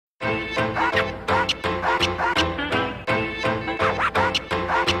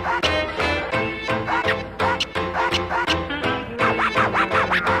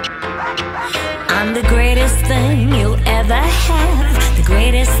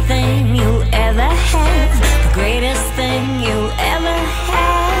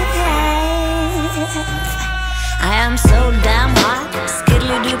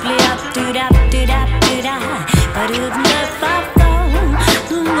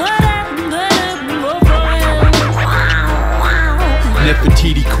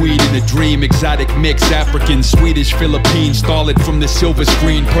dream, exotic mix, African, Swedish, Philippine, starlet from the silver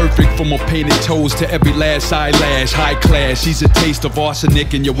screen, perfect from her painted toes to every last eyelash, high class, she's a taste of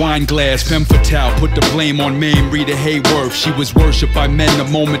arsenic in your wine glass, femme fatale, put the blame on Mame Rita Hayworth, she was worshipped by men the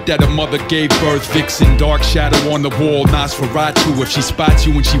moment that her mother gave birth, vixen, dark shadow on the wall, Nosferatu, if she spots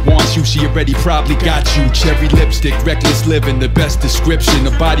you when she wants you, she already probably got you, cherry lipstick, reckless living, the best description,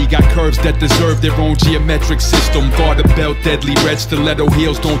 the body got curves that deserve their own geometric system, garter belt, deadly red stiletto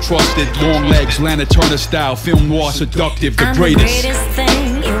heels, don't trust it, long legs, Lana Turner style, film noir, seductive, the greatest. I'm the greatest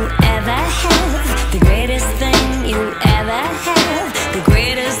thing you'll ever have, the greatest thing you'll ever have, the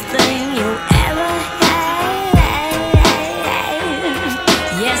greatest thing you'll ever have.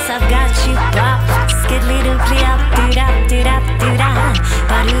 Yes, I've got you, bop, skiddly dooply up, doot up, doot up, doot up,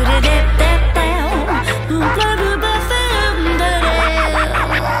 ba doo da dip dip down, ba doo ba fum da da.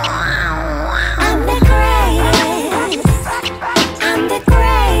 I'm the greatest, I'm the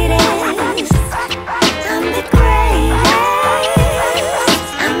greatest, I'm the greatest,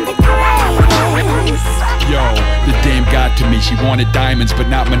 I'm the greatest. Yo, the dame got to me, she wanted diamonds but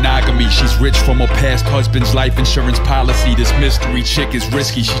not monogamy. She's rich from her past husband's life insurance policy. This mystery chick is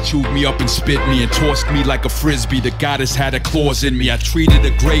risky, she chewed me up and spit me and tossed me like a frisbee. The goddess had her claws in me, I treated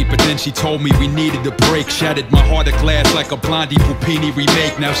her great, but then she told me we needed a break. Shattered my heart of glass like a Blondie Pupini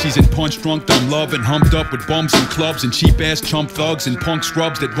remake. Now she's in punch drunk, dumb love, and humped up with bums and clubs and cheap ass chump thugs and punk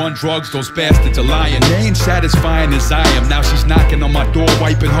scrubs that run drugs. Those bastards are lying, they ain't satisfying as I am. Now she's knocking on my door,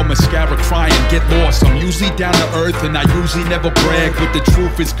 wiping her mascara, crying. Get lost, I'm usually down to earth and I usually never brag, but the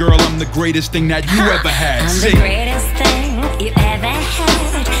truth is, girl, I'm the greatest thing that you ever had. I'm the greatest thing you ever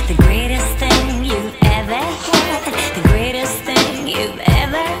had, the greatest thing you've ever had, the greatest thing you've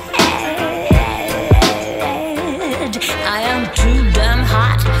ever had. I am too damn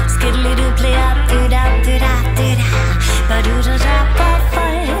hot, skiddly dooply up, doot up, doot up, doot up, ba doo da da ba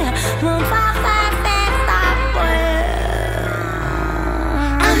fire, moon fa fa fa fa fa.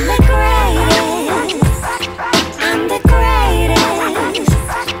 I'm the greatest, I'm the greatest,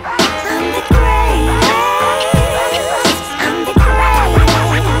 I'm the greatest, I'm the greatest, I'm the greatest,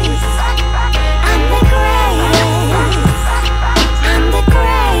 I'm the greatest, I'm the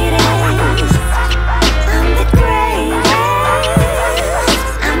greatest, I'm the greatest.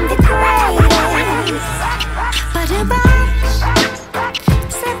 Ba-da-ba,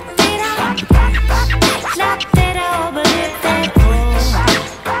 set it up, clap it over it,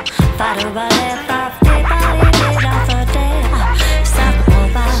 ba-da-ba-da-ba.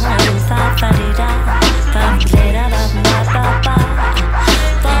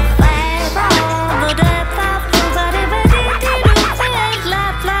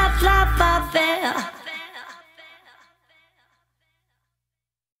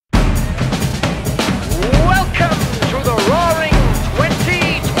 Welcome to the roaring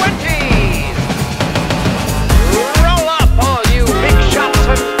 2020s! Roll up, all you big shots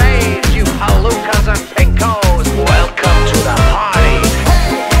and babes, you halukas and pinkos. Welcome to the party.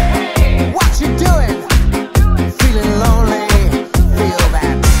 Hey, what you doing? Feeling lonely? Feel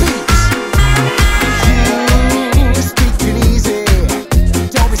that beat. You speaking easy,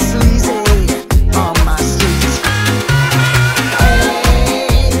 don't be sleazy on my streets.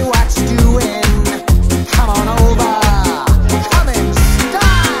 Hey, what you doing? Come on over, come in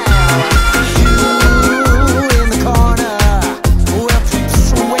style. You in the corner, we'll keep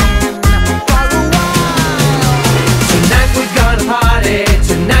swinging for a while. Tonight we're gonna party,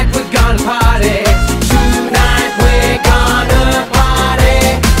 tonight we're gonna party. Tonight we're gonna party.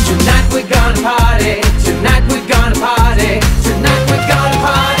 Tonight we're gonna party. Tonight we're gonna party. Tonight we're gonna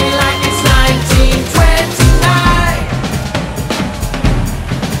party like it's 1929.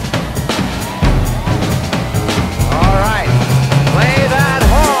 All right, play that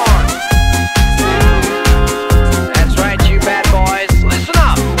horn. That's right, you bad boys. Listen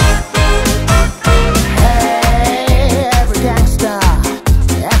up. Hey, every gangster,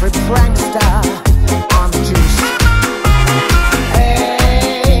 every prankster on the juice.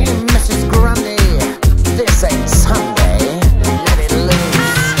 Hey, Mrs. Grundy, this ain't Sunday, let it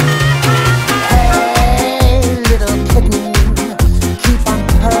loose. Hey, little kitten, keep on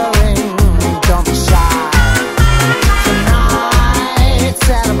purring, don't be shy. Tonight,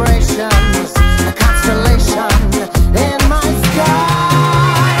 celebrations, a constellation in my sky.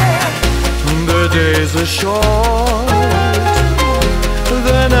 The days are short,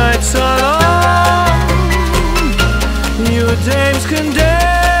 the nights are long. Your dames can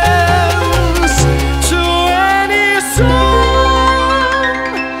dance to any song.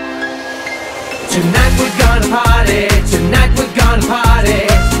 Tonight we're gonna party. Tonight we're gonna party.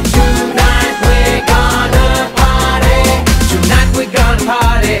 Tonight we're gonna party. Tonight we're gonna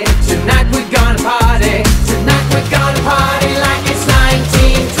party. Tonight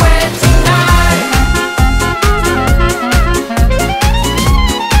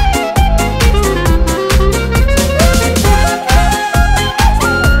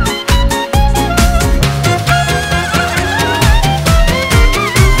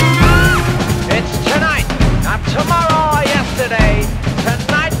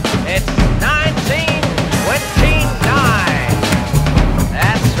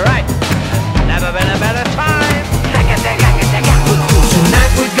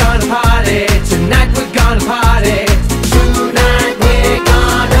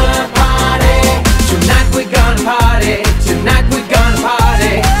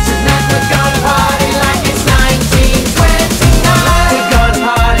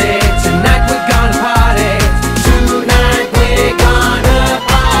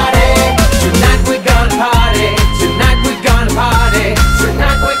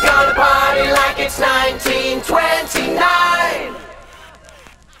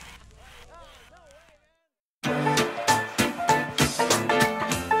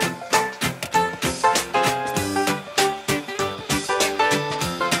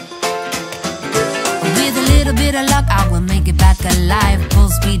bit of luck, I will make it back alive. Full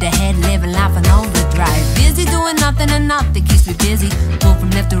speed ahead, living life on overdrive. Busy doing nothing and nothing keeps me busy. Pull from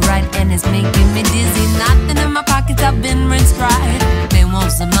left to right and it's making me dizzy. Nothing in my pockets, I've been rinsed right. Man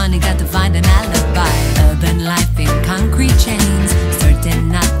wants some money, got to find an alibi. Urban life in concrete chains, certain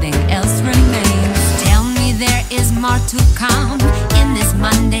nothing else remains. Tell me there is more to come in this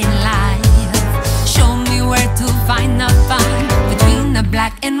mundane life. Show me where to find the fun between the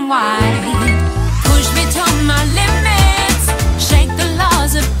black and white. Push me to my limits, shake the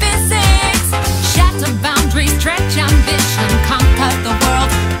laws of physics, shatter boundaries, stretch ambition, conquer the world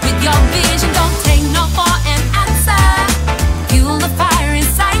with your vision. Don't take no for an answer, fuel the fire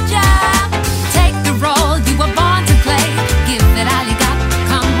inside ya. Take the role you were born to play, give it all you got,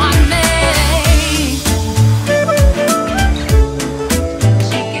 come on me.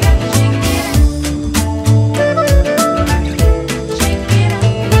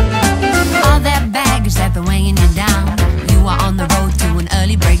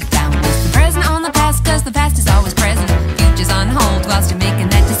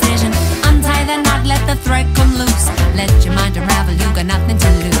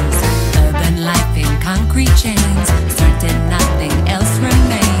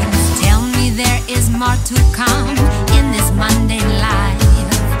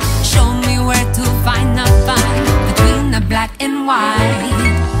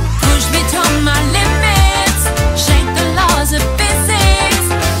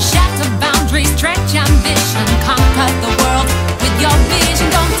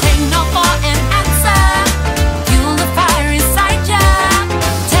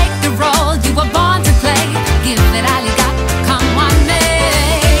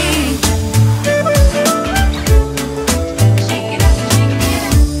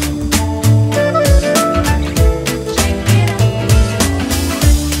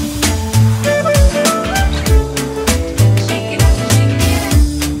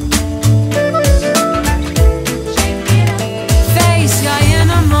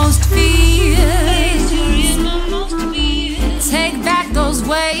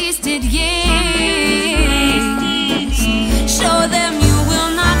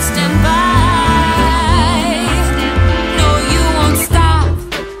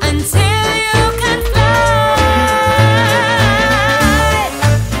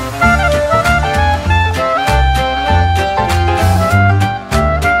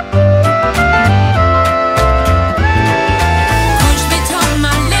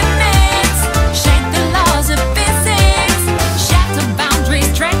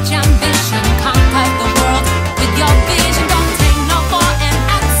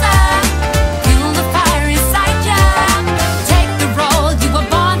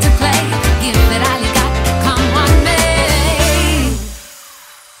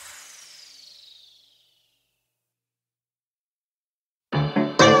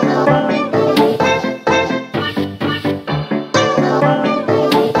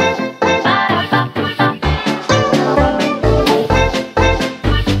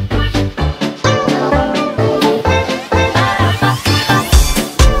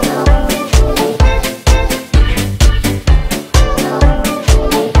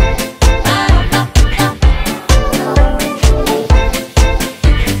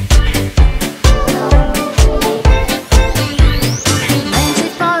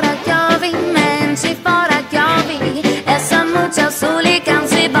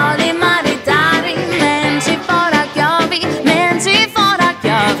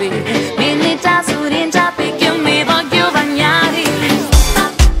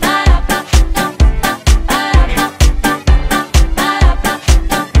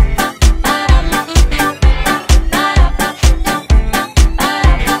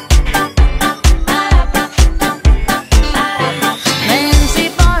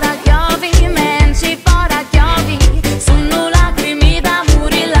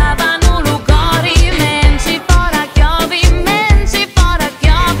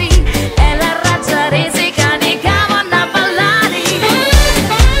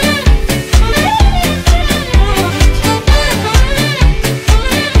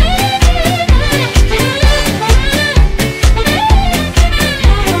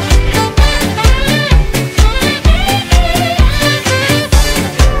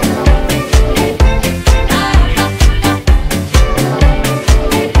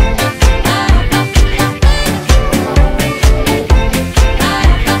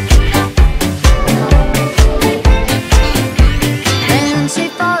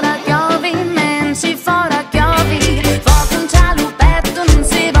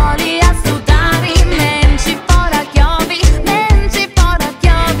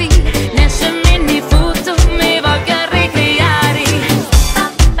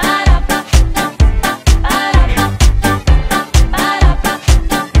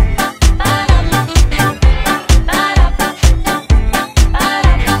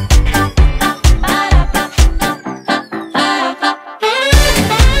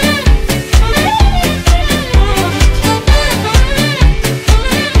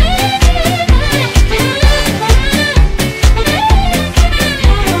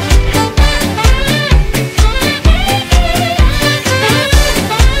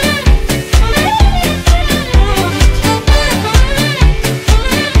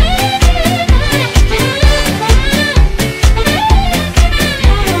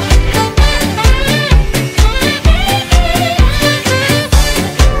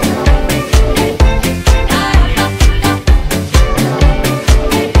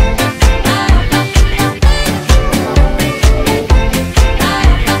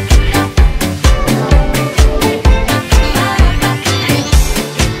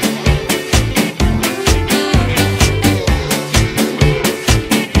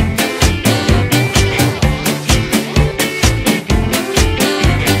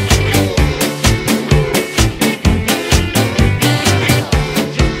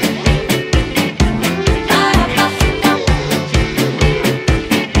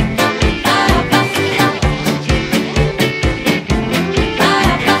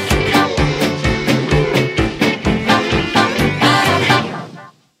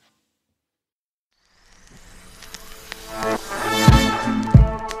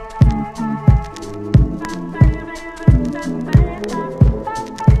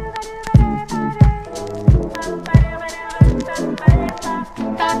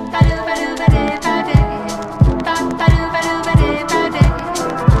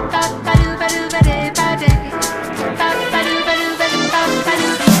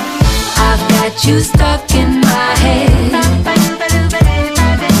 you stuck in my head.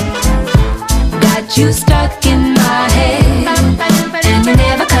 Got you stuck in my head, and you're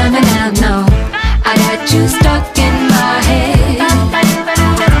never coming out, no. I got you stuck in my head.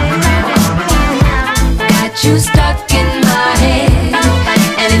 Got you stuck in my head,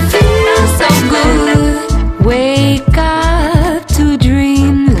 and it feels so good. Wake up to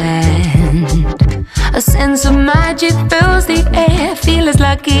dreamland. A sense of magic fills the air. Feel as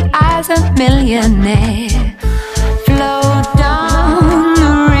lucky as a millionaire. Float down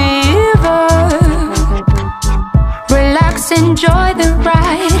the river, relax, enjoy the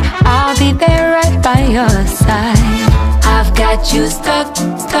ride. I'll be there right by your side. I've got you stuck,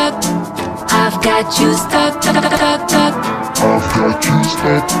 stuck. I've got you stuck, stuck, stuck, stuck. I've got you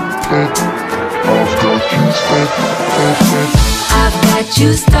stuck, stuck. I've got you stuck, stuck, stuck. I've got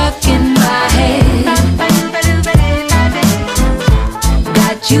you stuck in my head.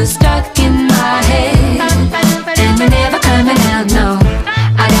 Got you stuck in my head, and you're never coming out, no.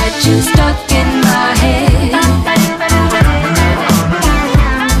 I got you stuck in my head.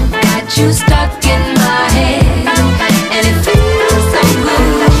 Got you stuck in my head, and it feels so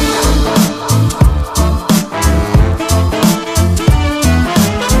good.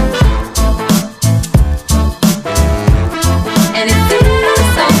 And it feels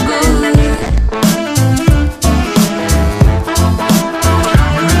so good.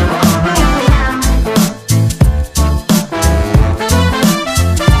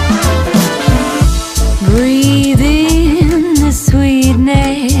 Breathe in the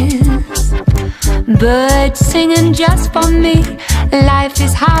sweetness, birds singing just for me. Life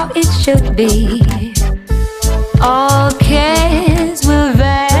is how it should be. All cares will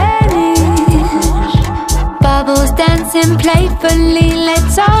vanish, bubbles dancing playfully.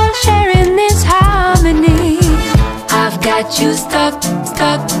 Let's all share in this harmony. I've got you stuck,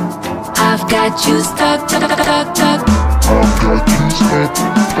 stuck. I've got you stuck, stuck, stuck, stuck. I've got you stuck,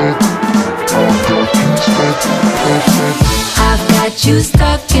 stuck. I've got you stuck, stuck, stuck. I've got you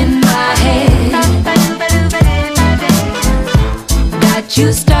stuck in my head. Got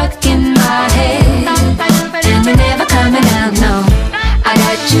you stuck in my head, and you're never coming out, no. I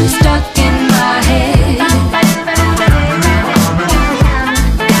got you stuck in my head.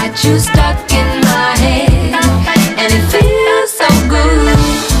 Got you stuck in my head, and it feels so good.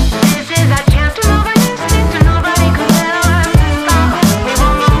 This is our chance to move an instinct and nobody could tell us to stop. We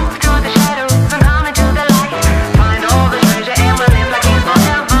will move through the shadows and come into the light. Find all the treasure and we'll live like it's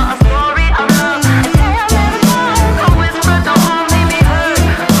forever. A story of love, a tale never told. A whisper to only be heard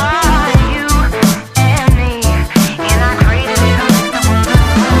by you and me. In our crazy little mix, the world of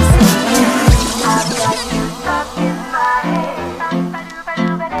I've got you stuck in my head.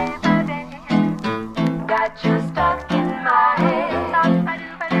 Got you stuck in my head.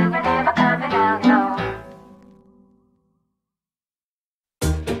 You're never coming out, no.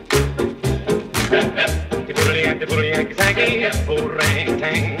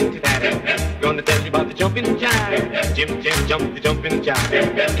 Gonna tell you about the jumping jive. Jim, jump the jumping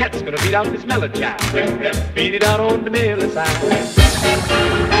jive. Cat's gonna beat out this mellow jive. Beat it out on the middle side.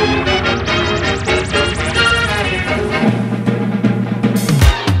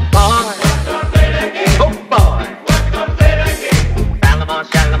 Boy, oh boy. Shalamar,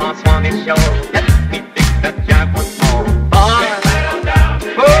 Shalamar, Swami Show. Let me fix that jive once more. Boy,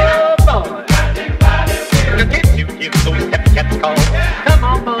 oh boy. Gonna get you, give those step cats call. Come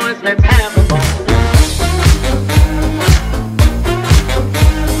on, boys, let's have a ball.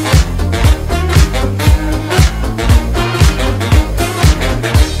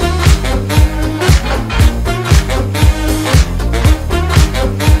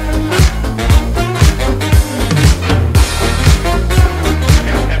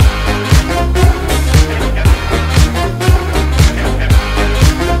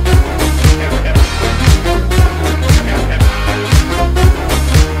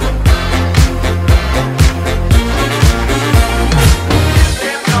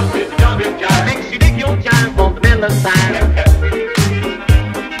 Makes you dig your jive on the middle side.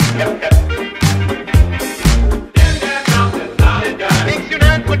 Makes you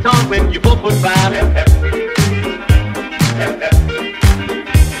 9 foot tall when you're 4 foot 5.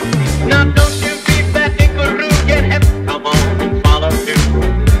 Now don't you be that nickaroo, get hip, come on and follow through.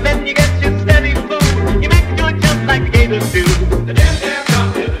 Then you get your steady food, you make your jump like the gators do. The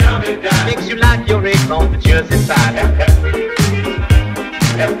makes you like your eggs on the Jersey side.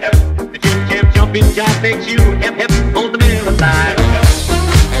 The jim jumping jive makes you hip hip on the middle side.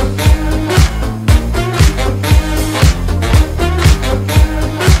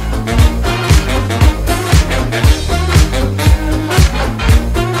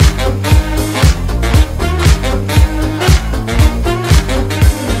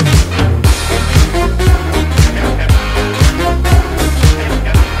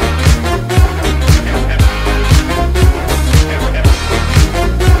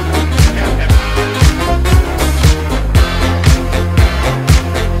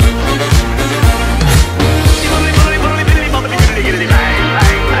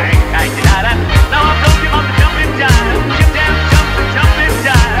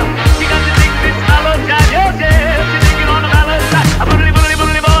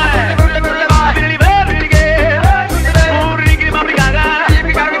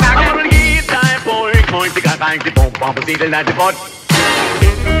 bang, the boom, bump, the needle, and the butt.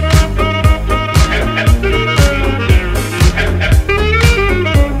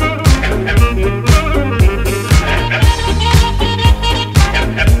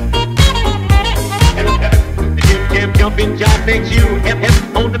 Jumping job makes you hip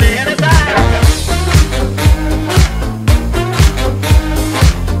hip on the man side.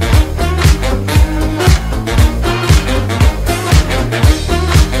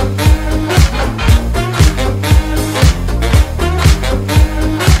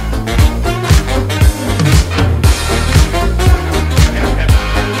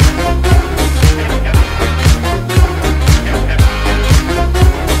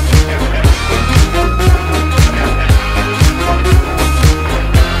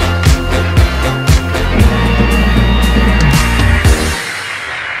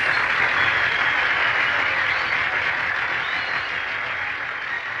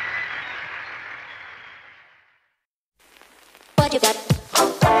 What you got?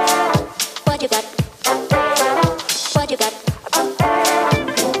 What you got? What you got?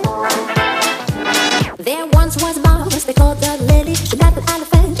 There once was a mouse, they called her Lily. She met an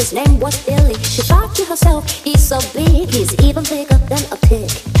elephant, his name was Billy. She thought to herself, he's so big, he's even bigger than a pig.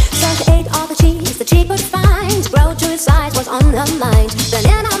 So she ate all the cheese that she could find. Grow to his size was on her mind. Then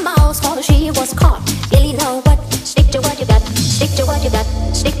in a mouse hole she was caught. Billy, know what? Stick to what you got. Stick to what you got.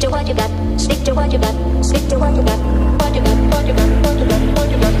 Stick to what you got. Stick to what you got. Stick to what you got. What you got? What you got? What you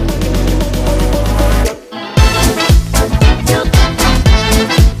got?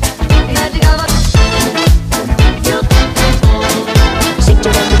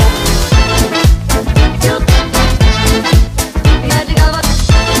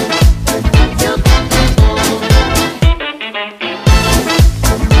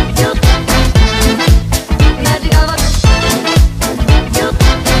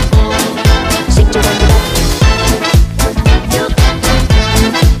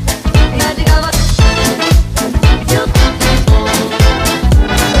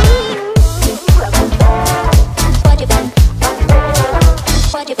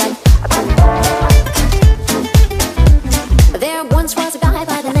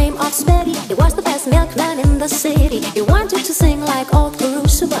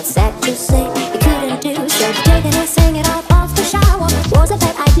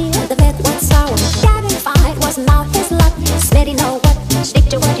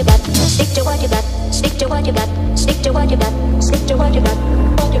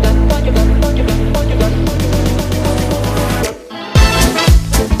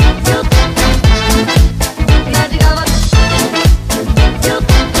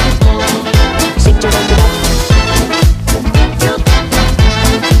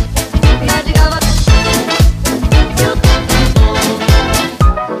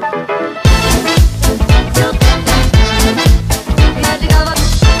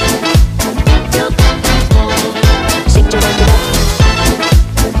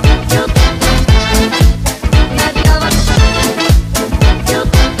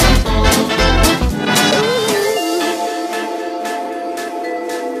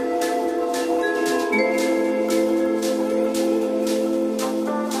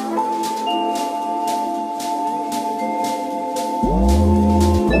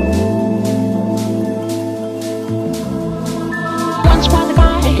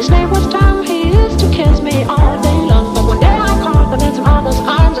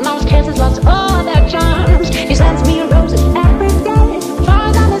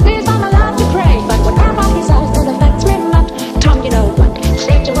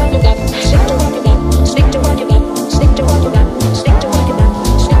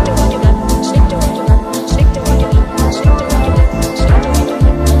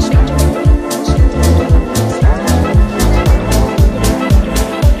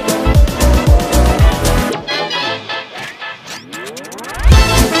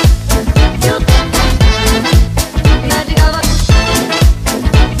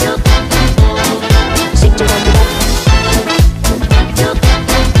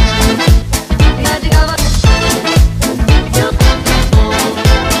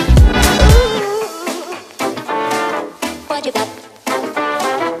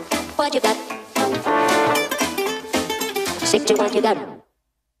 What you got? Stick to what you got.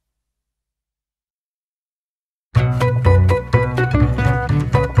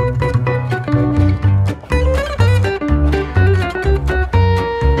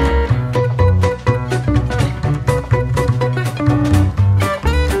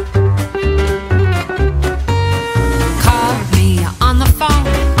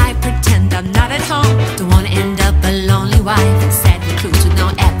 Sad recluse with no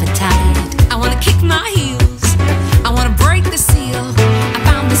appetite. I wanna kick my heels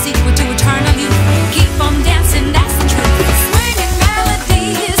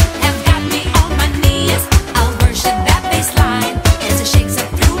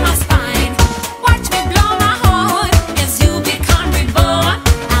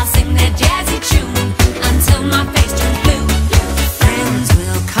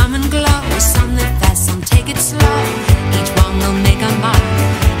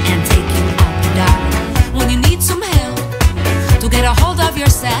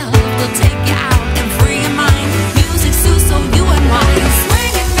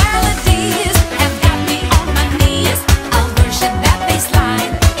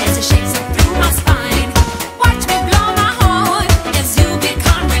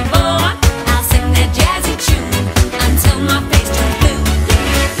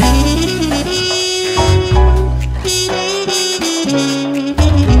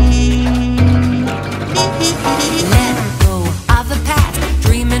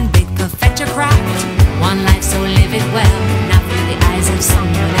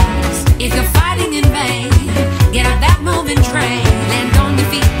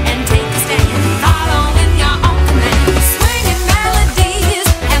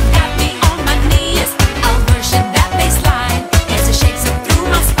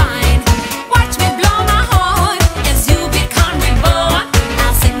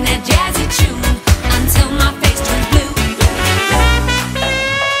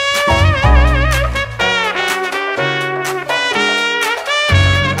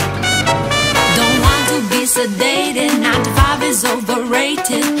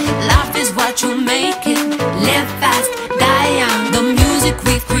created. Life is what you make it. Live fast, die young. The music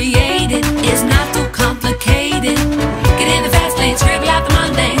we've created is not too complicated. Get in the fast lane, scribble out the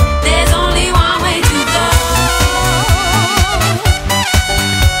mundane. There's only one way to go.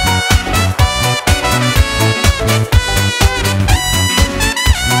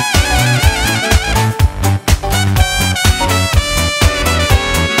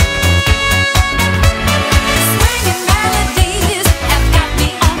 Swinging melodies have got me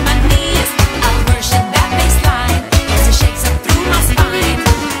on my knees. I'll worship that bass line as it shakes up through my spine.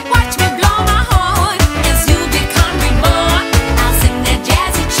 Watch me blow my horn as you become reborn. I'll sing that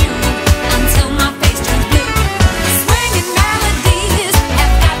jazzy tune until my face turns blue. Swinging melodies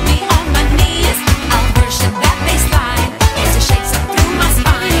have got me on my knees. I'll worship that bass line as it shakes up through my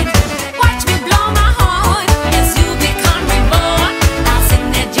spine. Watch me blow my horn as you become reborn. I'll sing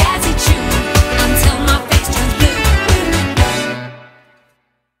that jazzy tune until my face turns blue.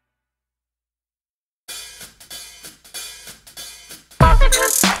 Bossy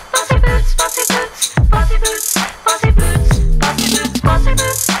boots, bossy boots, bossy boots, bossy boots, bossy boots, bossy boots, bossy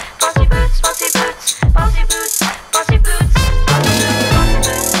boots, bossy boots, bossy boots, bossy boots,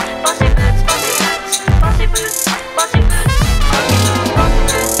 bossy boots, bossy boots, bossy boots,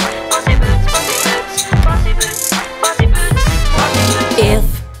 bossy boots, bossy boots, bossy boots, bossy boots. If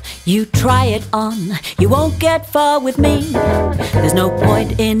you try it on, you won't get far with me. There's no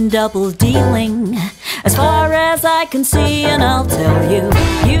point in double dealing. As far as I can see, and I'll tell you,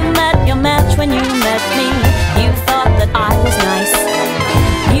 you met your match when you met me. You thought that I was nice.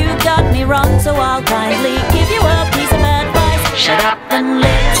 You got me wrong, so I'll kindly give you a piece of advice. Shut up and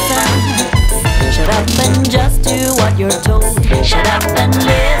listen. Shut up and just do what you're told. Shut up and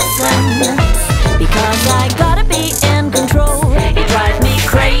listen, because I gotta be in control. You drive me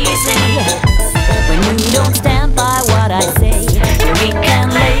crazy when you don't stand by what I say. You're weak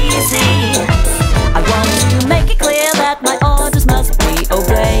and lazy. I want to make it clear that my orders must be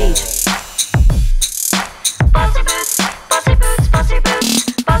obeyed. Bossy boots, bossy boots, bossy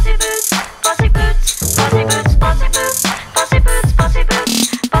boots, bossy boots, bossy boots, bossy boots, bossy boots, bossy boots, bossy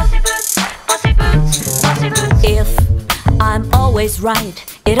boots, bossy boots, bossy boots, bossy boots. If I'm always right,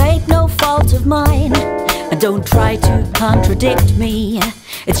 it ain't no fault of mine. And don't try to contradict me.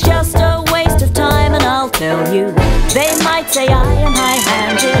 It's just a waste of time, and I'll tell you. They might say I am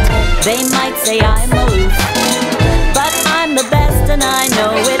high-handed. They might say I'm aloof. But I'm the best and I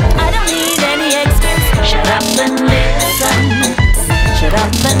know it. I don't need any excuse. Shut up and listen. Shut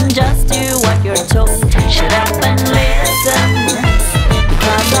up and just do what you're told. Shut up and listen,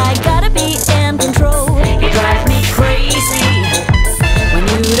 because I gotta be in control. You drive me crazy when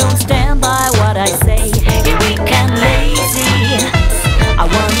you don't stand by what I say. You're weak and lazy. I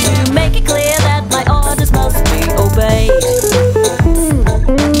want to make it clear that my orders must be obeyed.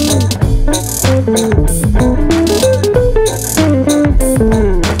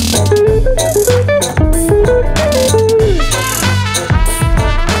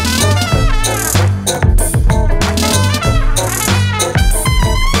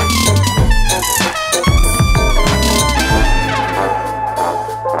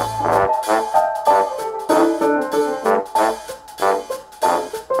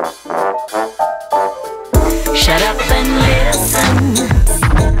 Shut up and listen.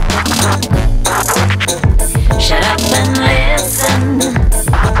 Shut up and listen.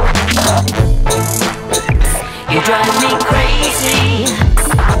 You drive me crazy.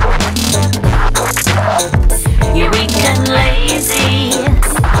 You're weak and lazy.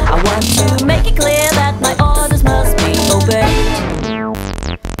 I want to make it clear that my orders must be obeyed.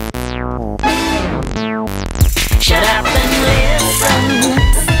 Shut up and listen.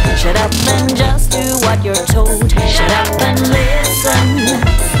 Shut up and just do what you're told. Shut up and listen,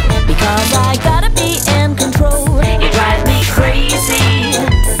 because I gotta be in control. You drive me crazy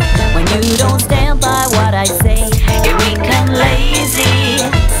when you don't stand by what I say. You're weak and lazy.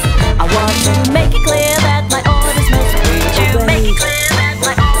 I want to make it clear that my orders must be obeyed.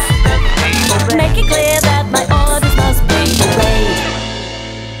 Make it clear that my orders must be obeyed.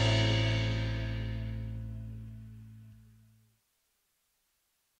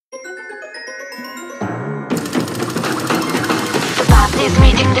 Is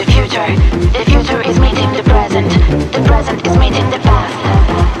meeting the future is meeting the present is meeting the past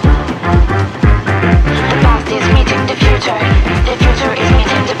is meeting the future is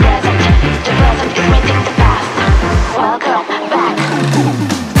meeting the present is meeting the past. Welcome back.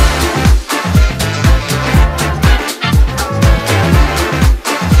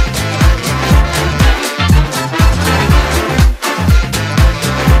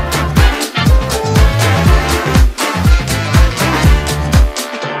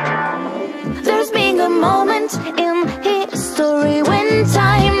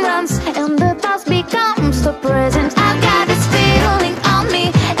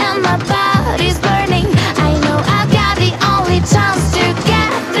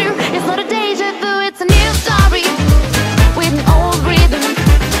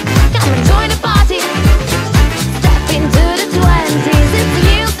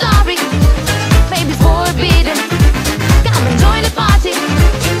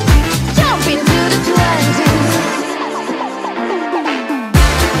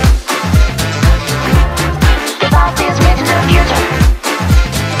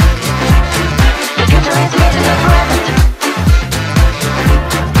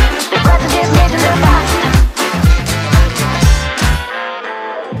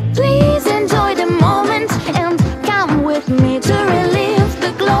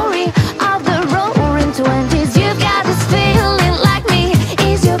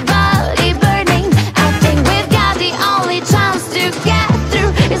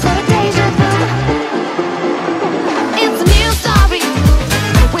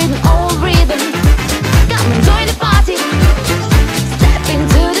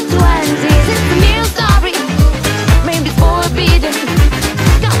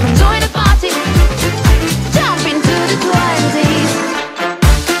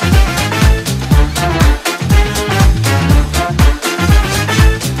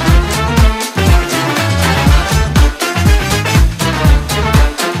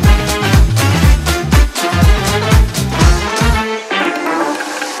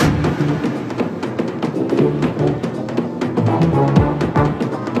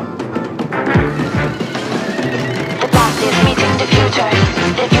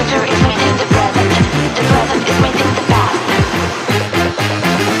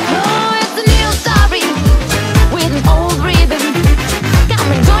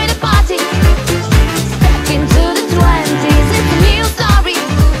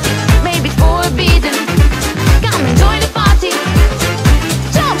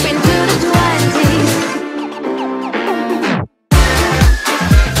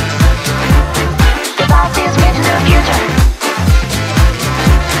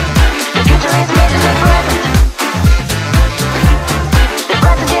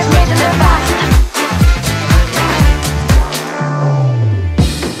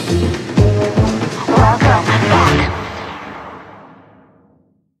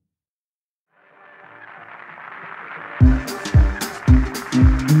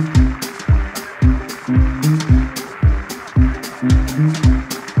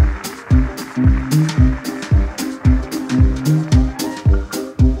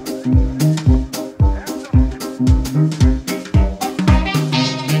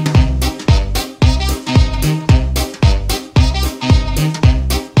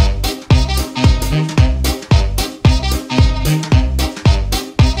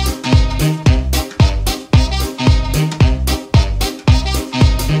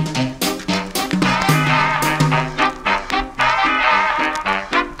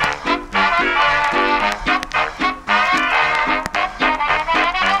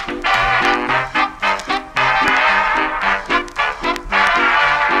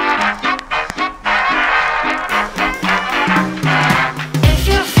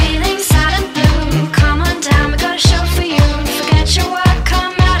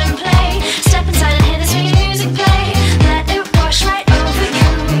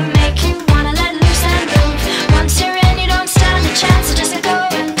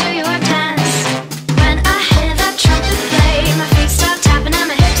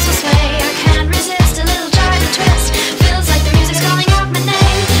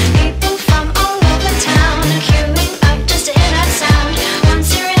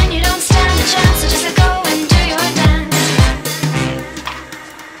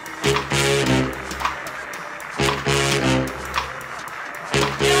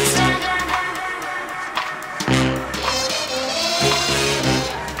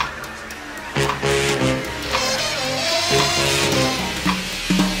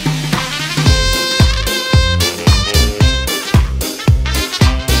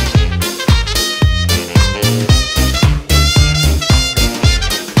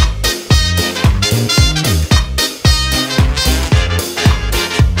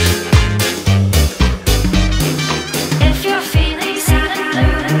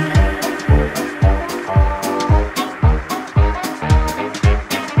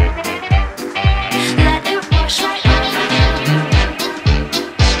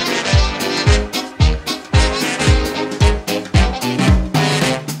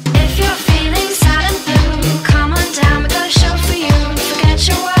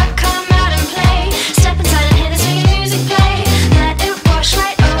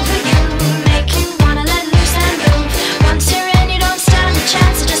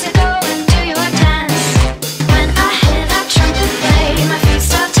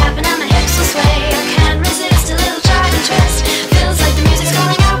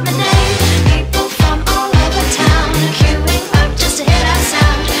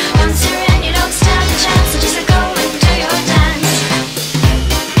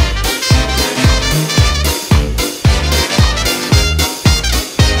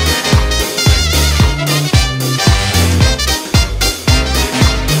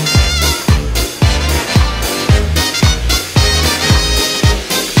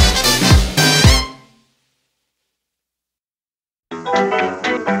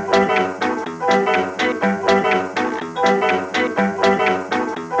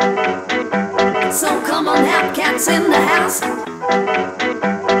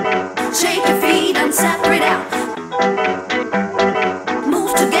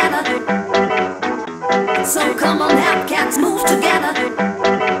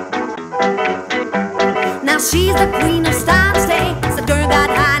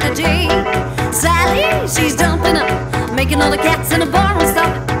 shaking all the cats in the ballroom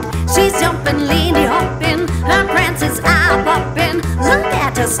stop. She's jumping, leaning, hopping, her prances are popping. Look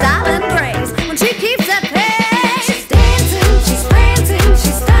at her style and grace when she keeps that pace. She's dancing, she's prancing,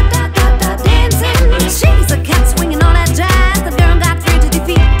 she's da-da-da-da dancing. She's a cat swinging all that jazz, the girl got free to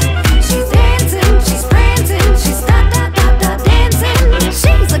defeat. She's dancing, she's prancing, she's da-da-da-da dancing.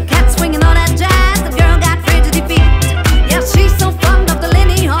 She's a cat swinging all that jazz, the girl got free to defeat. Yeah, she's so fond of the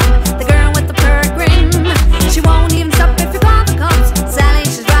Lindy Hop, the girl with the purr grin. She won't even stop if you call the cops. Sally,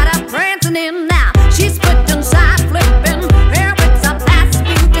 she's right up prancing in now. She's putting side flipping, her whips up fast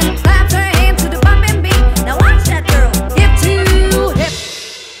speeding, claps her hands to the bumping beat. Now watch that girl, hip to hip.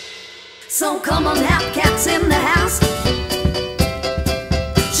 So come on, have cats in the house.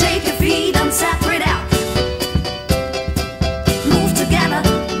 Shake your feet and separate out. Move together.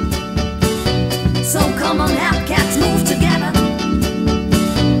 So come on, have cats, move together.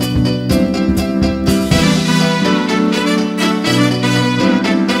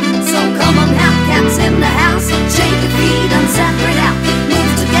 So come on, have cats in the house. Shake your feet and separate out.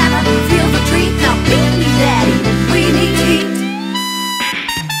 Move together, feel the treat. Now beat me, daddy, we need to eat.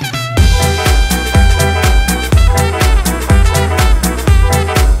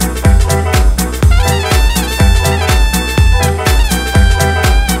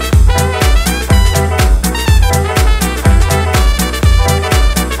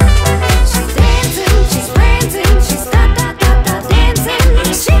 She's dancing, she's prancing, she's da-da-da-da dancing.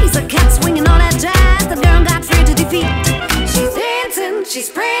 She's a cat swinging all that jazz, the girl got free to defeat. She's dancing, she's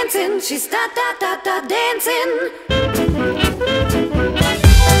prancing, she's da-da-da-da dancing.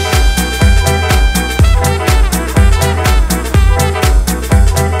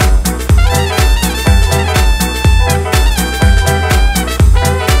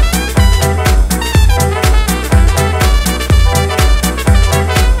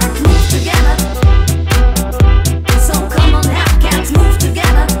 Move together. So come on, have cats, move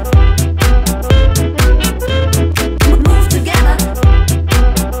together. Move together.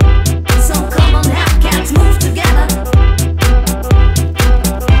 So come on, have cats, move together.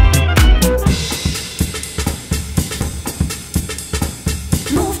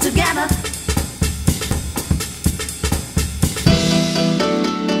 Move together.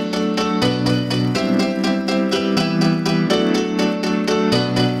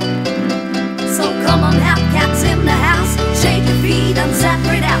 So come on, have cats in the house. Shake your feet and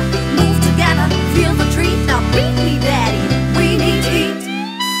separate out. Move together, feel the treat. Now beat me, daddy, we need to eat.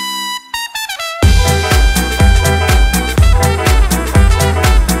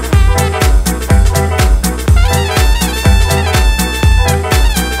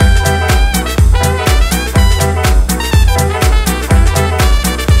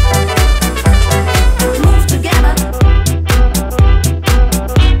 Move together.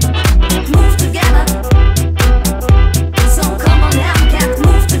 Move together. So come on, have cats,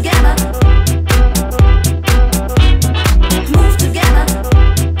 move together. Move together.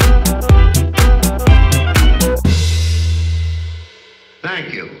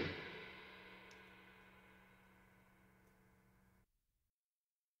 Thank you.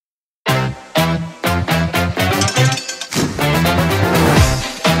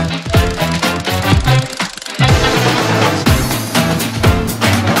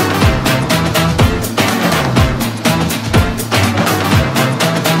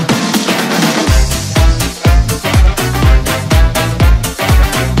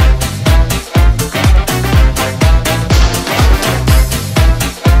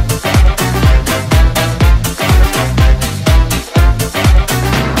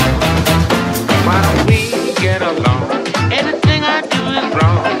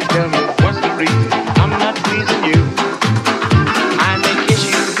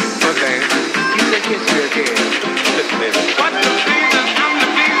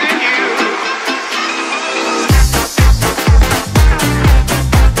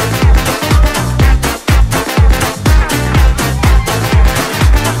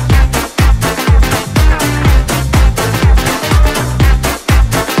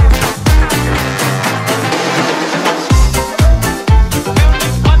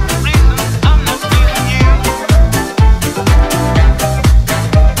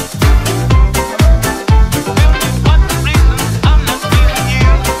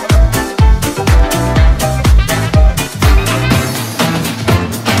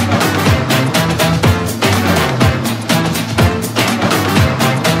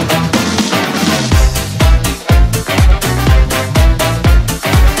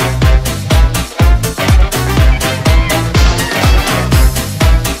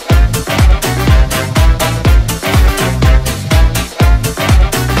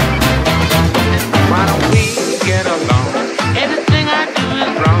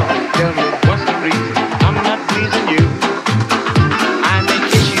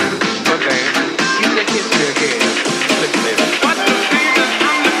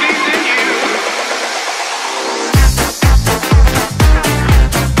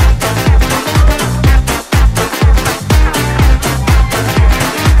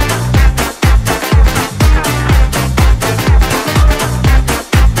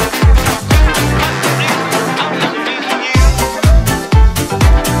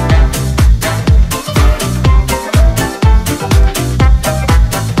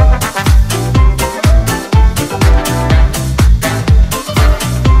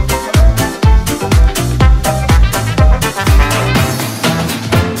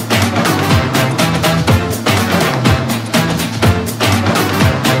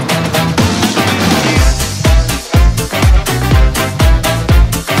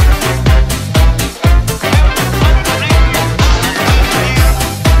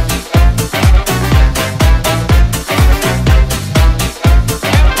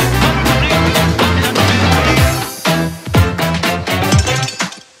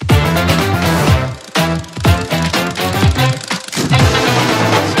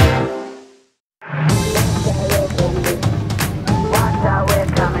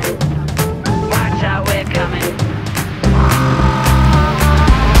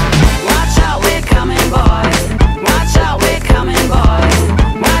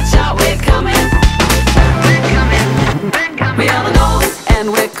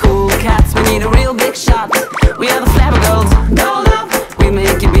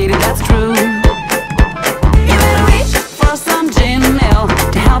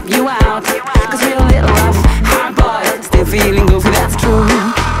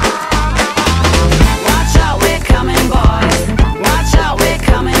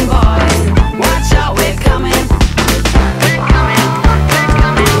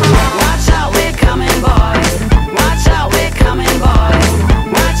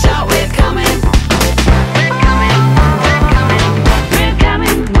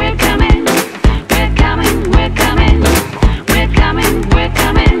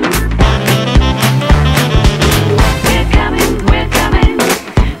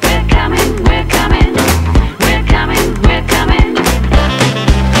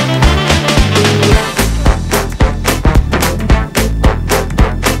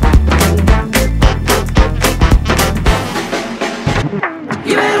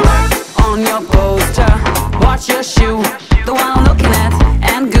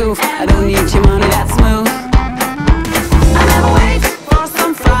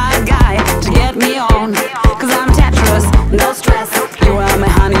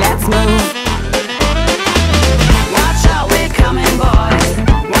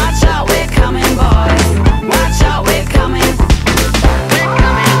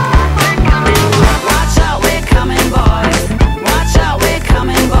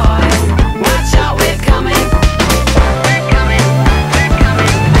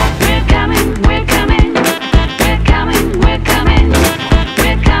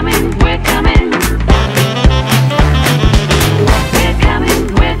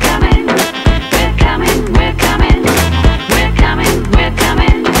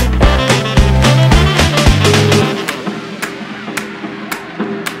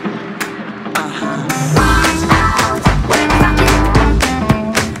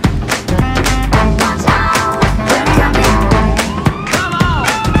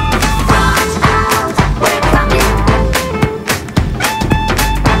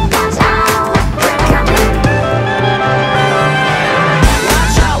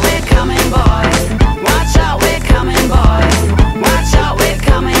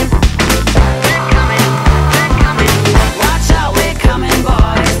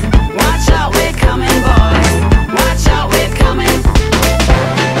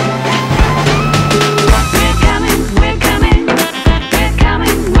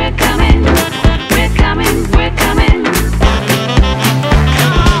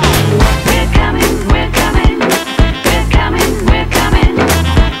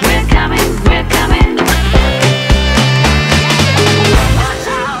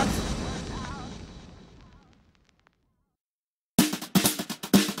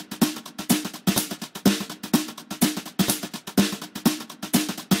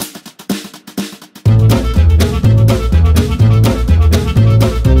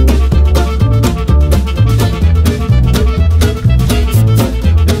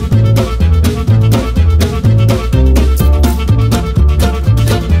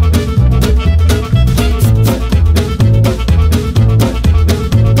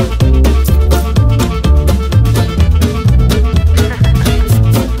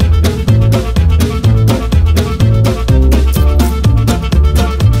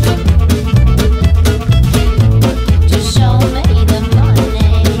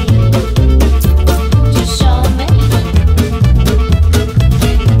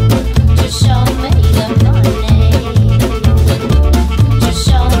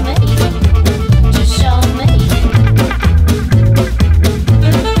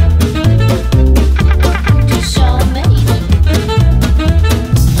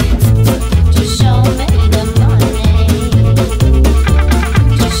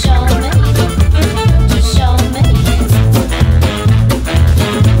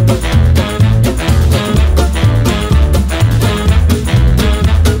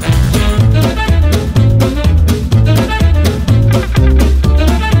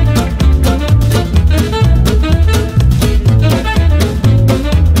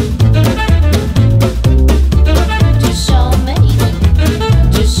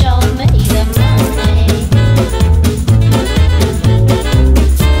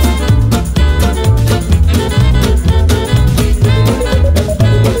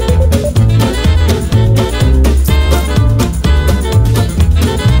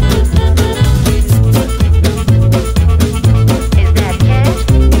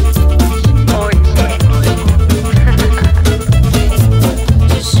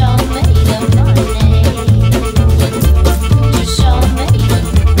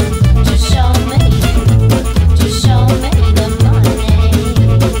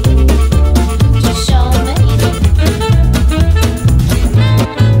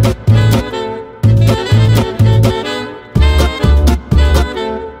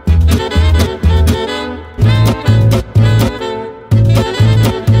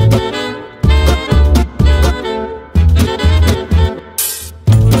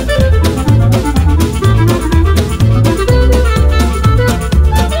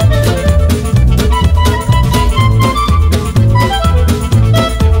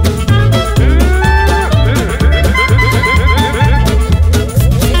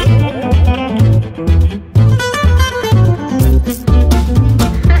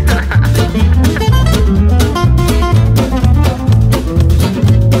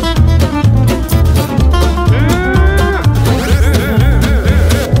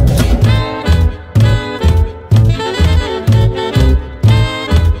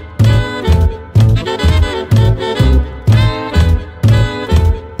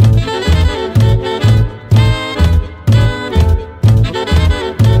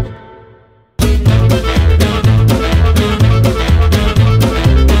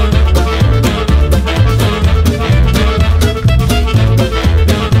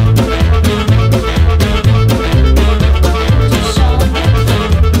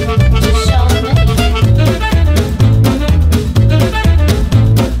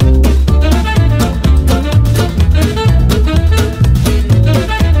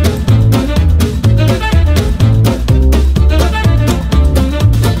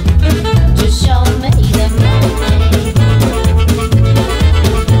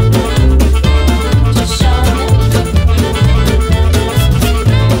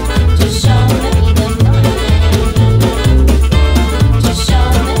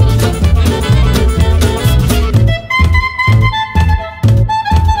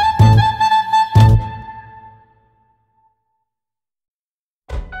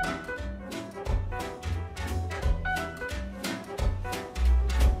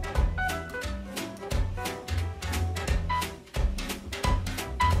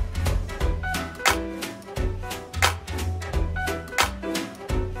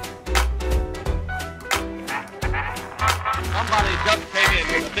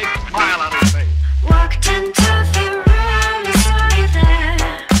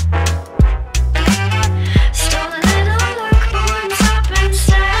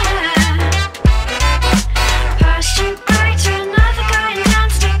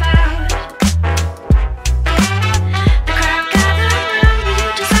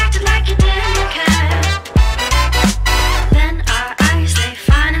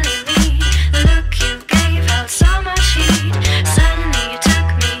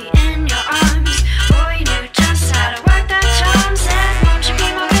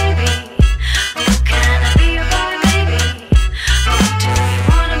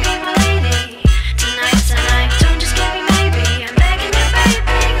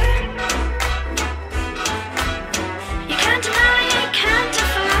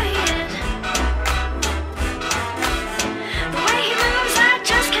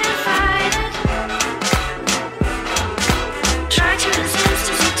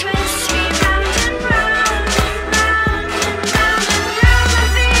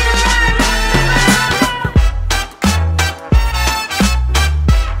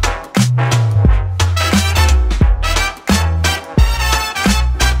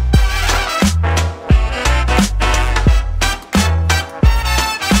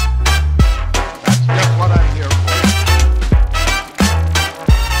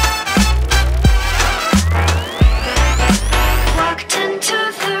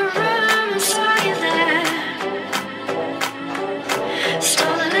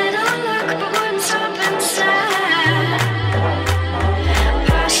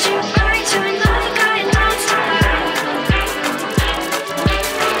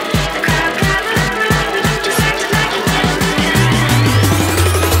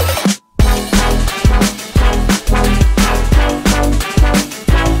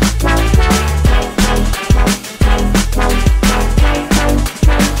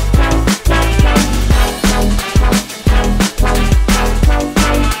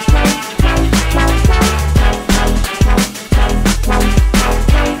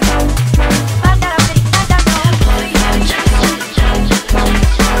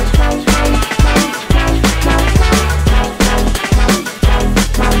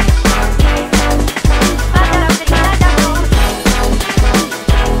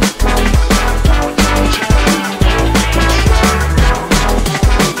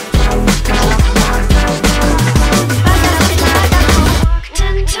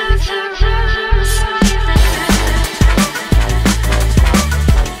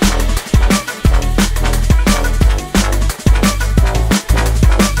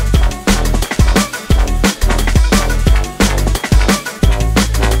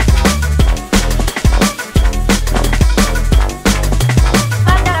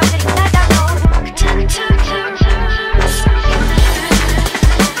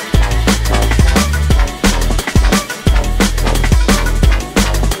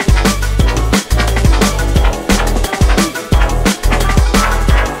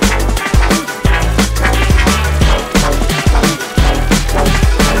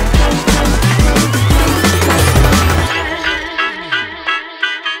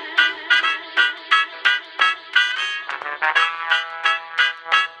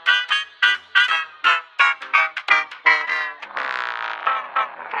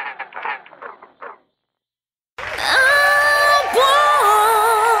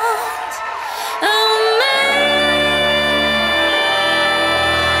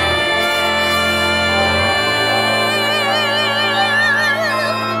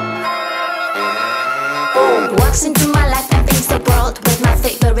 walks into my life and paints the world with my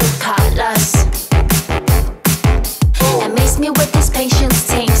favorite colors. Amaze me with his patience,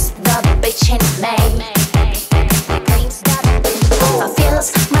 tames the bitch in me.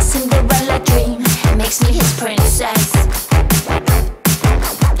 Fulfills my Cinderella dream, makes me his princess.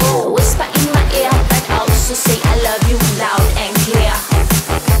 Whisper in my ear, but also say I love you loud and clear.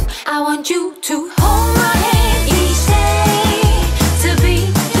 I want you to hold my hand each day, to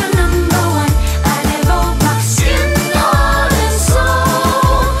be your number one. I devote my skin, heart and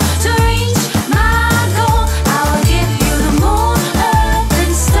soul to reach my goal. I will give you the moon, earth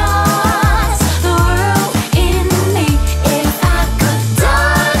and stars, the world in me. If I could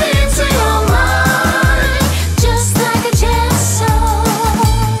dive into your mind, just like a jet soul.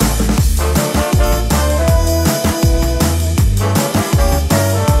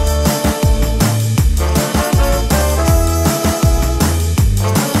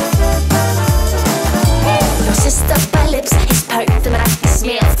 Your sister by lips is perfect, but I can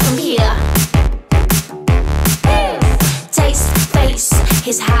smell from here. Taste, face,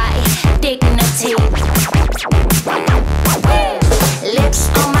 his high dignity. Lips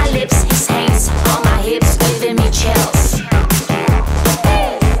on my lips, his hands on my hips, giving me chills.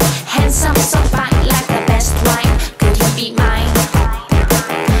 Handsome, so fine, like the best wine. Could you be mine?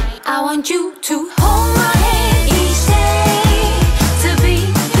 I want you to hold my hand each day, to be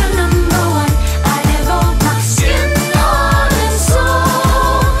your number one. I devote my skin, heart and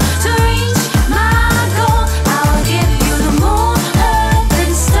soul to reach my goal. I will give you the moon, earth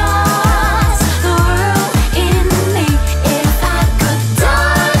and stars, the world in me. If I could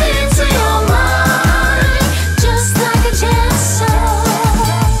dive into your mind, just like a jet soul.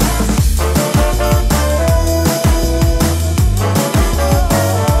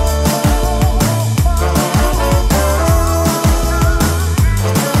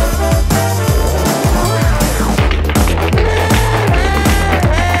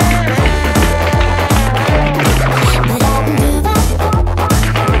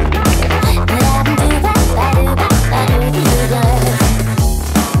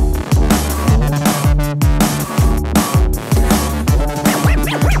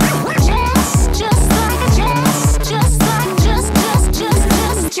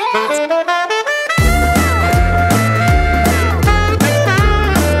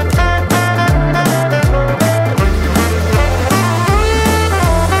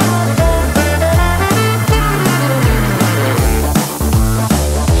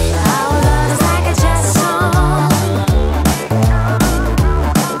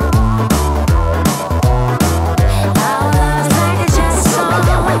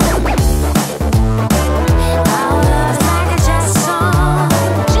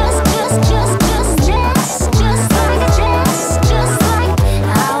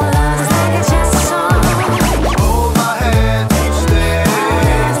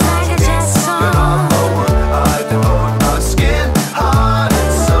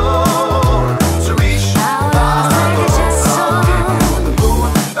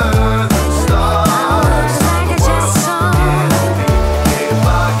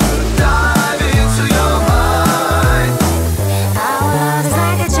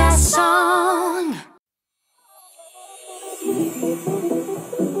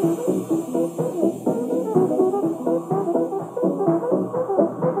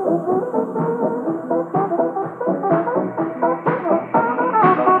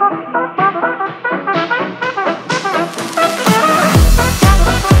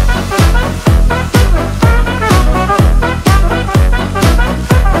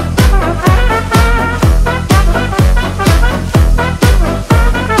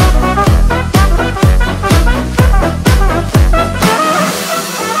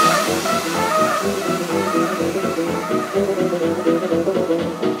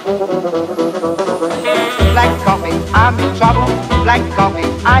 Black coffee, I'm in trouble. Black coffee,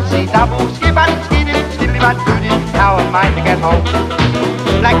 I say double. Skip-a, skiddy, skiddly-but, doody. How am I to get home?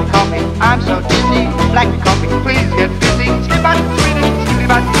 Black coffee, I'm so dizzy. Black coffee, please get busy. Skip-a, skiddy,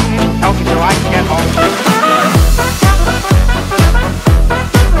 skiddly-but, doody. Help me so I can get home.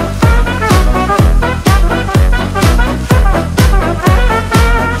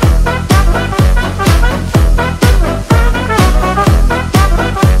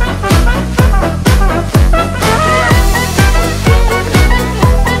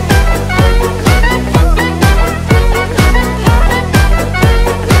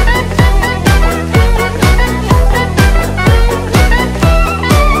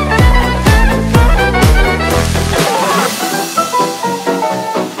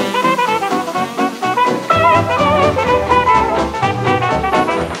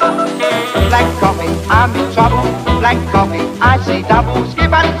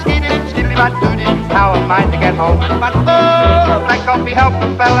 mind to get home. But oh, black coffee help a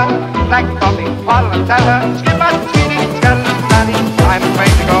fella. Black coffee, what'll I tell her? Skip my sweetie, skeleton daddy, I'm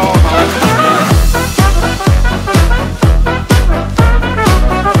afraid to go home.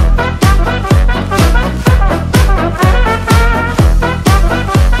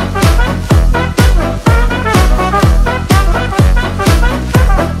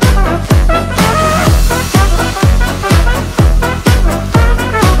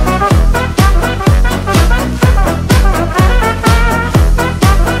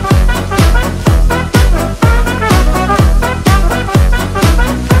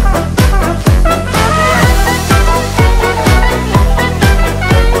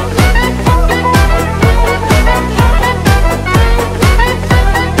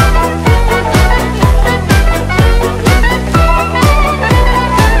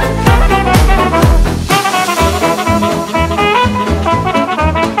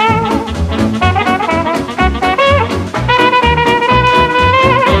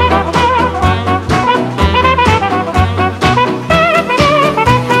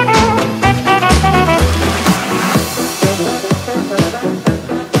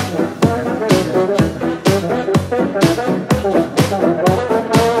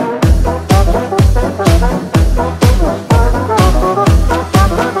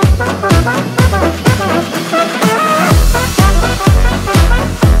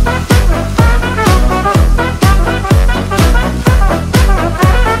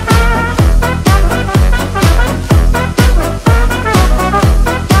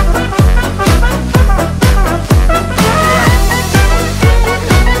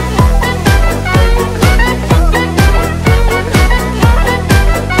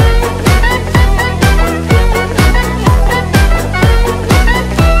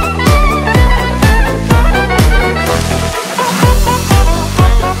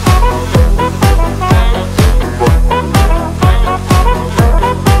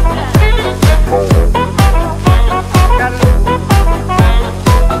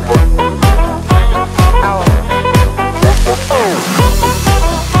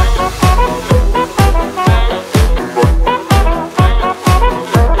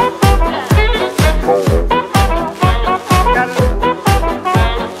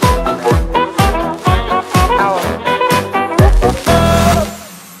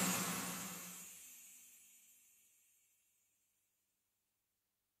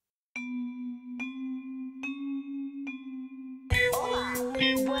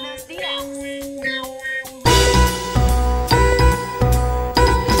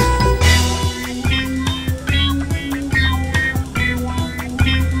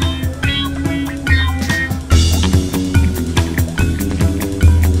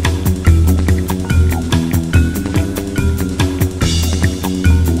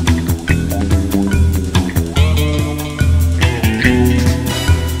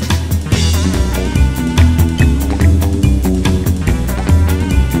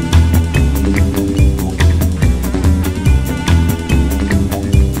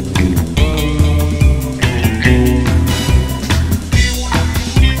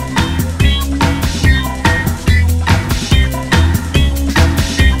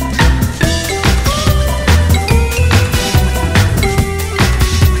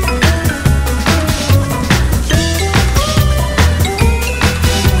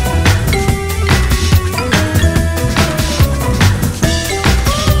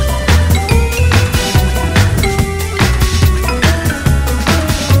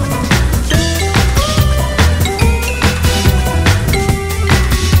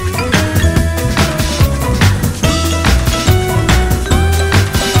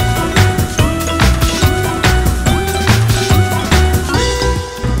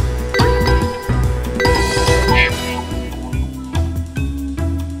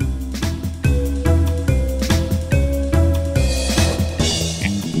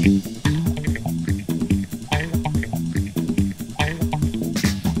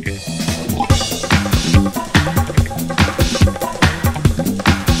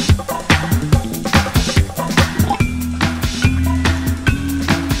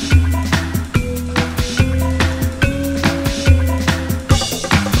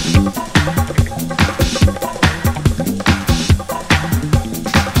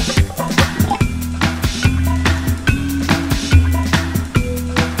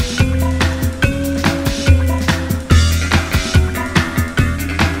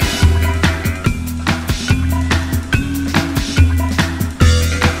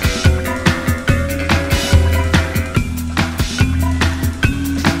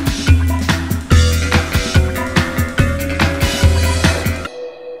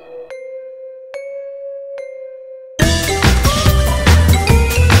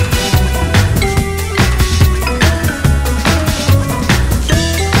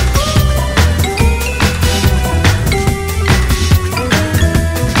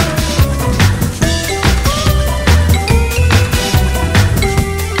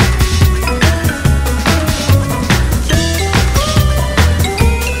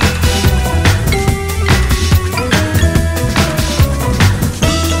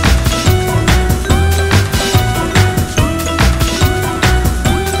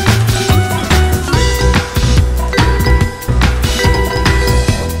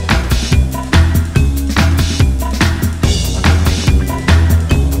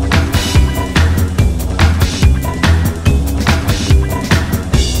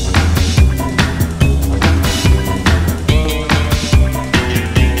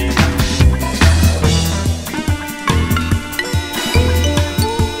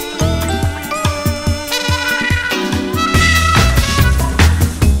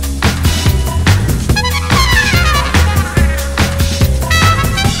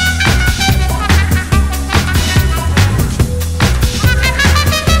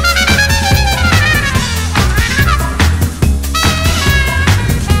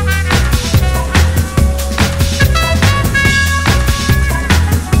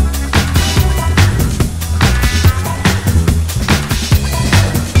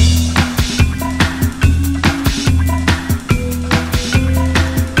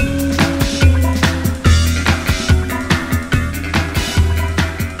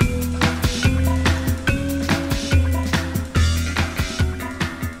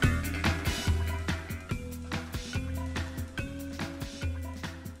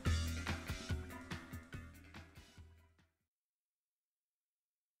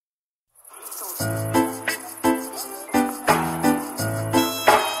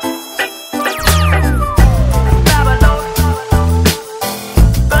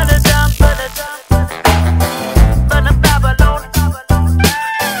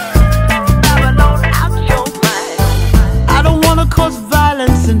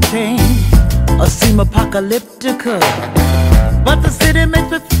 Apocalyptica, but the city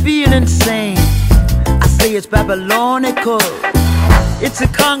makes me feel insane. I say it's Babylonical. It's a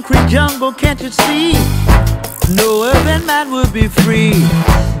concrete jungle, can't you see? No urban man would be free,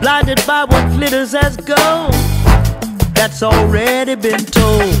 blinded by what glitters as gold. That's already been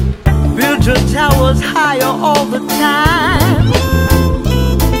told. Build your towers higher all the time.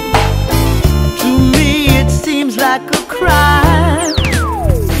 To me it seems like a crime.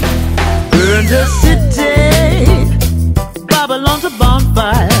 Burn the city, Babylon's a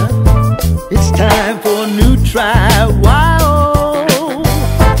bonfire. It's time for a new try. Why oh?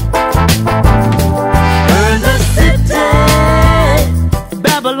 Burn the city,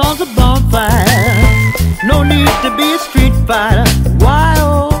 Babylon's a bonfire. No need to be a street fighter. Why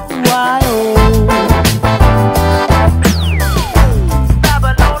oh? Why oh?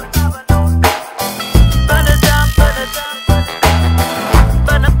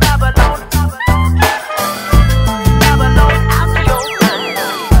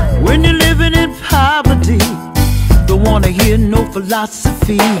 Hear no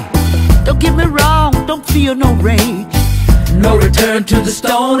philosophy. Don't get me wrong, don't feel no rage. No return to the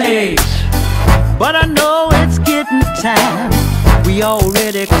Stone Age. But I know it's getting time. We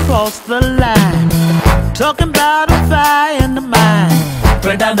already crossed the line. Talking about a fire in the mind.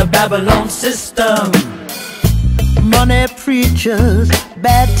 Burn down the Babylon system. Money preachers,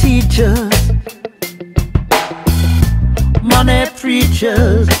 bad teachers. Money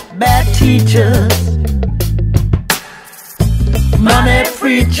preachers, bad teachers. Money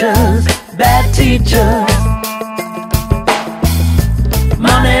preachers, bad teachers.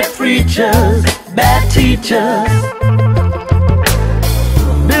 Money preachers, bad teachers.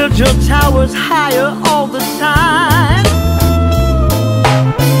 Build your towers higher all the time.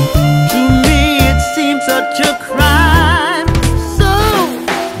 To me it seems such a crime. So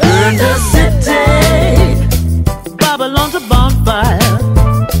burn the city, Babylon's a bonfire.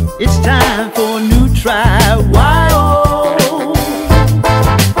 It's time for a new try. Why oh?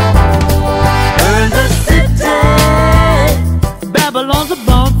 Babylon's a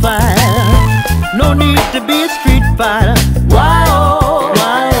bonfire. No need to be a street fighter. Why oh?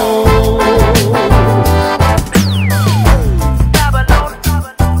 Why oh? Babylon,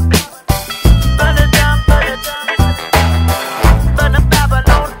 burn it down, burn it down. Burn the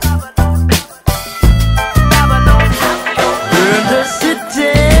Babylon, Babylon. Burn the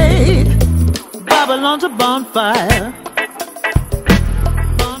city. Babylon's a bonfire.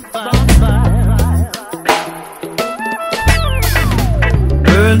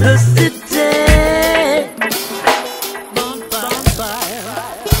 Burn the city, bonfire,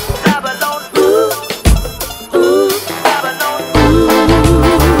 Babylon, ooh, ooh, Babylon, ooh.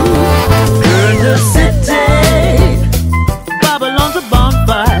 Burn the city, Babylon's a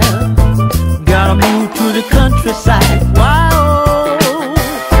bonfire. Gotta move to the countryside. Why oh?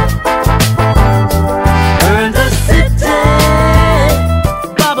 Burn the city,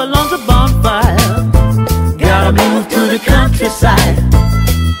 Babylon's a bonfire. Gotta move to the countryside.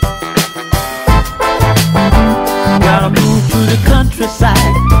 Gotta move to the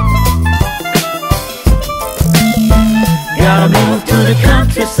countryside. Gotta move to the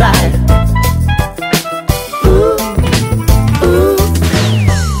countryside. Ooh, ooh,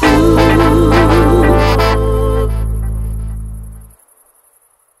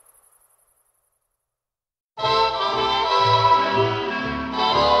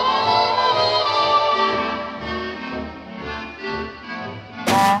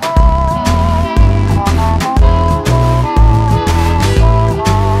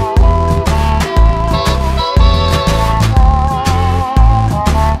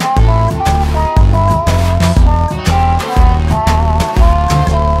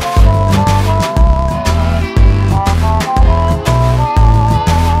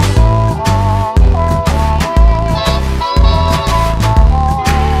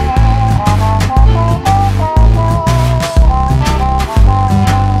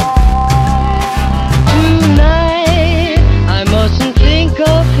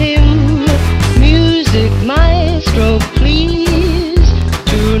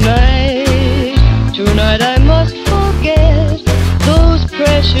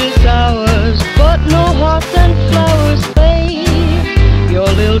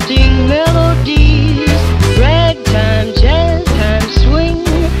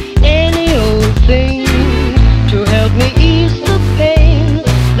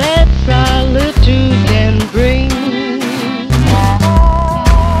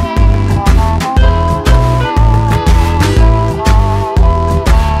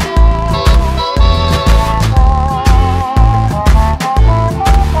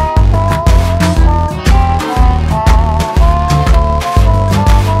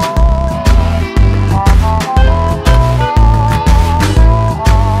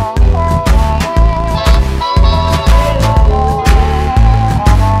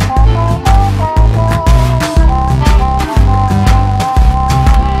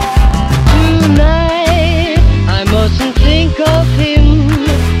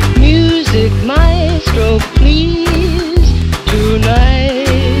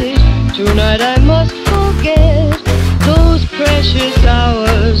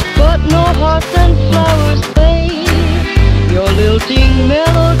 lilting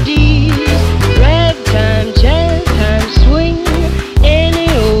melodies, ragtime, jazz time, swing, any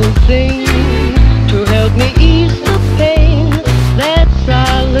old thing to help me ease the pain that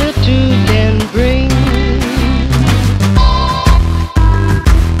solitude can bring.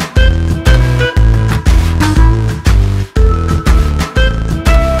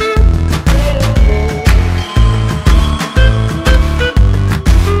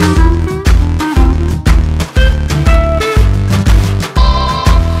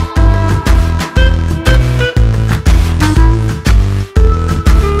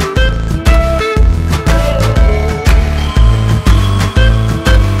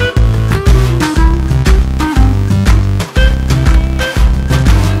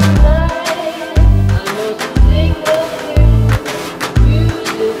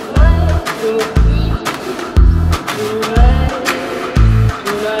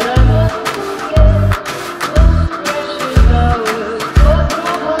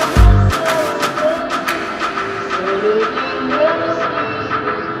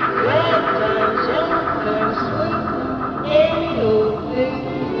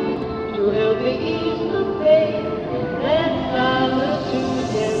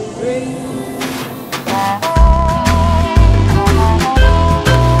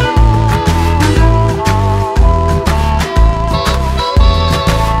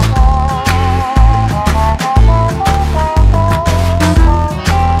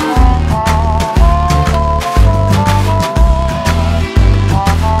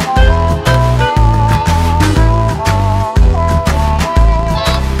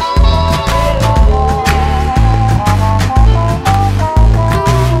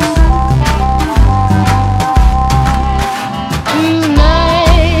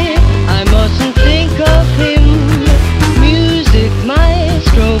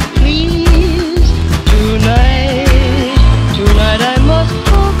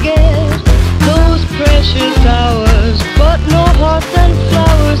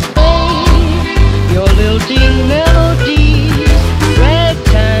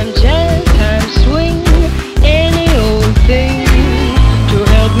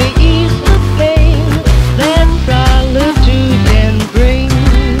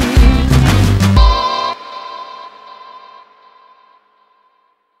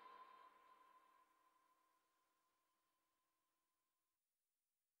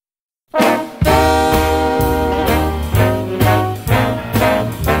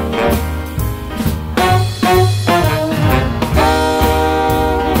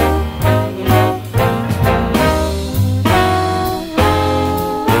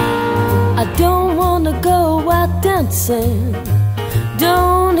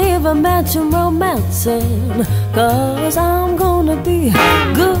 Don't even mention romancing, 'cause I'm gonna be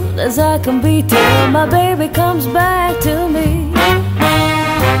good as I can be till my baby comes back to me.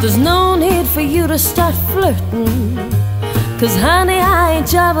 There's no need for you to start flirting, 'cause honey, I ain't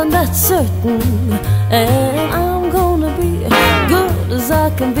jiving, that's certain. And I'm gonna be good as I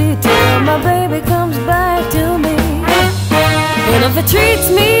can be till my baby comes back to me. And if he treats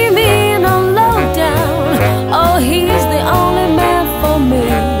me mean or low down, oh, he's the only man for me.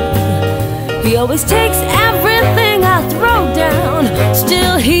 He always takes everything I throw down,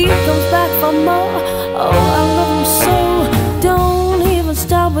 still he comes back for more. Oh, I love him so, don't even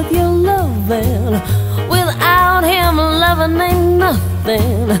stop with your loving. Without him, loving ain't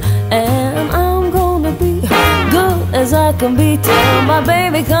nothing. And I'm gonna be good as I can be till my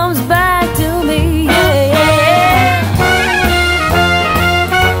baby comes back to me. Yeah, yeah, yeah.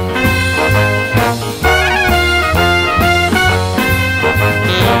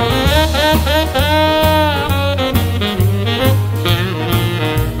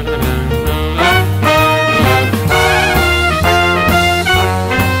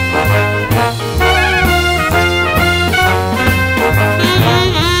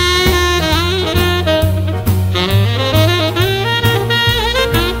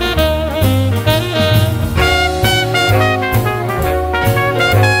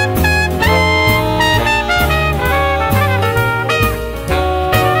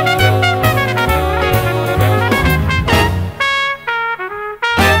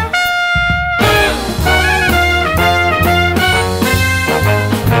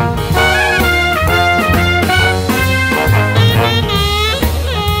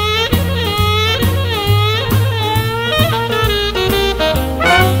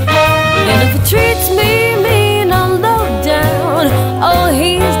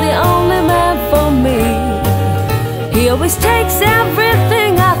 Always takes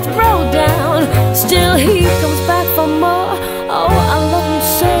everything I throw down, still he comes back for more. Oh, I love him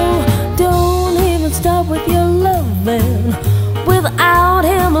so, don't even stop with your loving. Without Without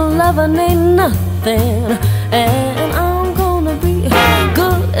him, loving ain't nothing. And I'm gonna be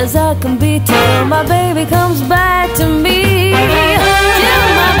good as I can be till my baby comes back to me. Till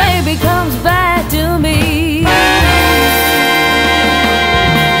my baby comes back to me.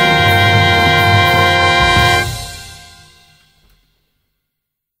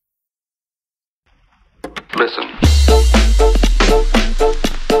 Listen.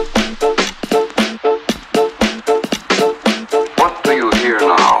 What do you hear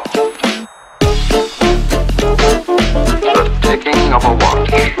now? The ticking of a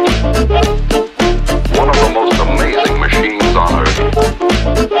watch. One of the most amazing machines on earth.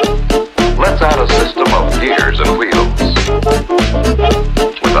 Let's add a system of gears and wheels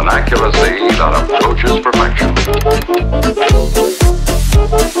with an accuracy that approaches perfection.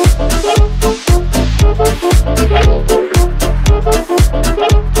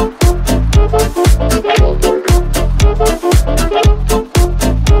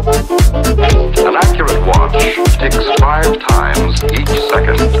 An accurate watch ticks 5 times each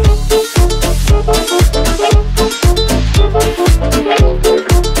second.